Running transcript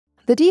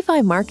The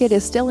DeFi market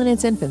is still in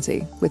its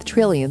infancy, with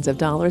trillions of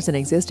dollars in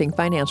existing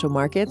financial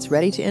markets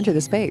ready to enter the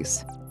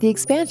space. The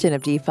expansion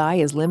of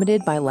DeFi is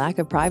limited by lack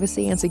of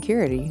privacy and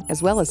security,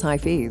 as well as high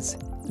fees.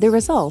 The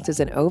result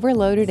is an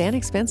overloaded and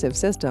expensive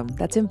system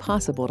that's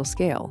impossible to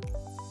scale.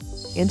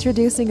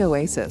 Introducing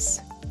Oasis.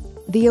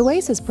 The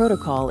Oasis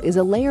protocol is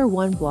a Layer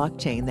 1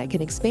 blockchain that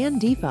can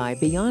expand DeFi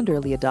beyond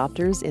early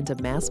adopters into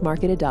mass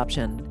market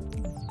adoption.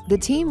 The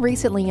team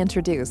recently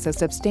introduced a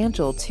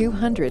substantial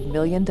 $200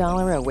 million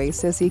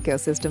Oasis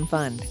ecosystem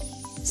fund,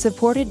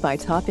 supported by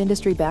top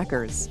industry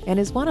backers, and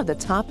is one of the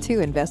top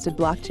 2 invested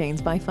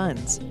blockchains by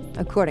funds,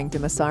 according to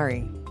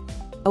Masari.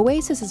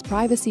 Oasis's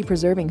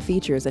privacy-preserving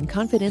features and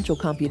confidential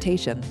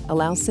computation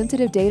allow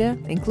sensitive data,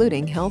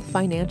 including health,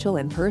 financial,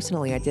 and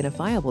personally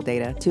identifiable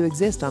data, to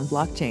exist on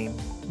blockchain.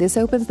 This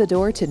opens the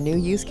door to new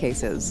use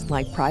cases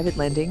like private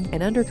lending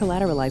and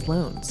under-collateralized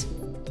loans.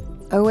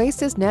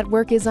 Oasis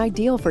Network is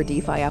ideal for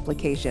DeFi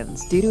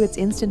applications due to its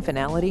instant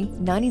finality,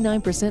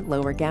 99%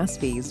 lower gas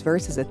fees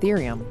versus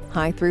Ethereum,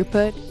 high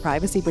throughput,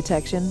 privacy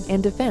protection,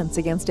 and defense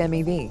against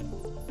MEV.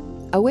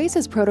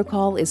 Oasis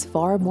protocol is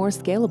far more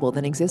scalable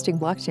than existing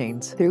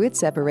blockchains through its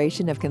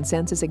separation of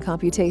consensus and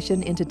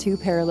computation into 2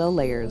 parallel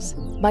layers.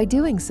 By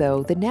doing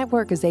so, the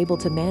network is able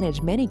to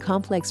manage many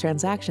complex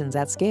transactions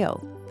at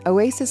scale.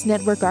 Oasis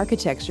network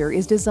architecture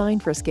is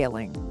designed for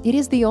scaling. It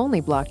is the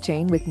only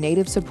blockchain with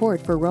native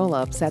support for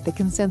rollups at the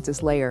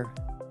consensus layer.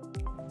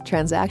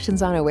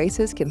 Transactions on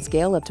Oasis can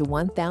scale up to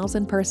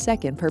 1,000 per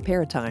second per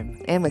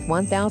paratime, and with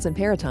 1,000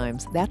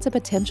 paratimes, that's a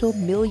potential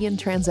million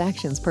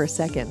transactions per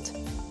second.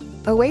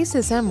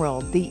 Oasis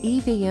Emerald, the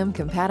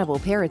EVM-compatible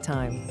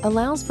paratime,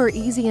 allows for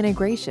easy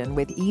integration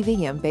with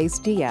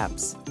EVM-based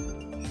dApps.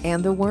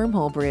 And the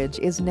Wormhole Bridge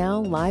is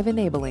now live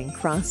enabling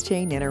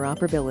cross-chain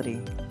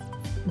interoperability.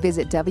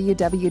 Visit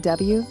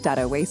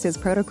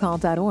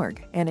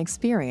www.oasisprotocol.org and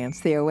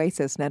experience the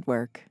Oasis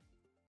Network.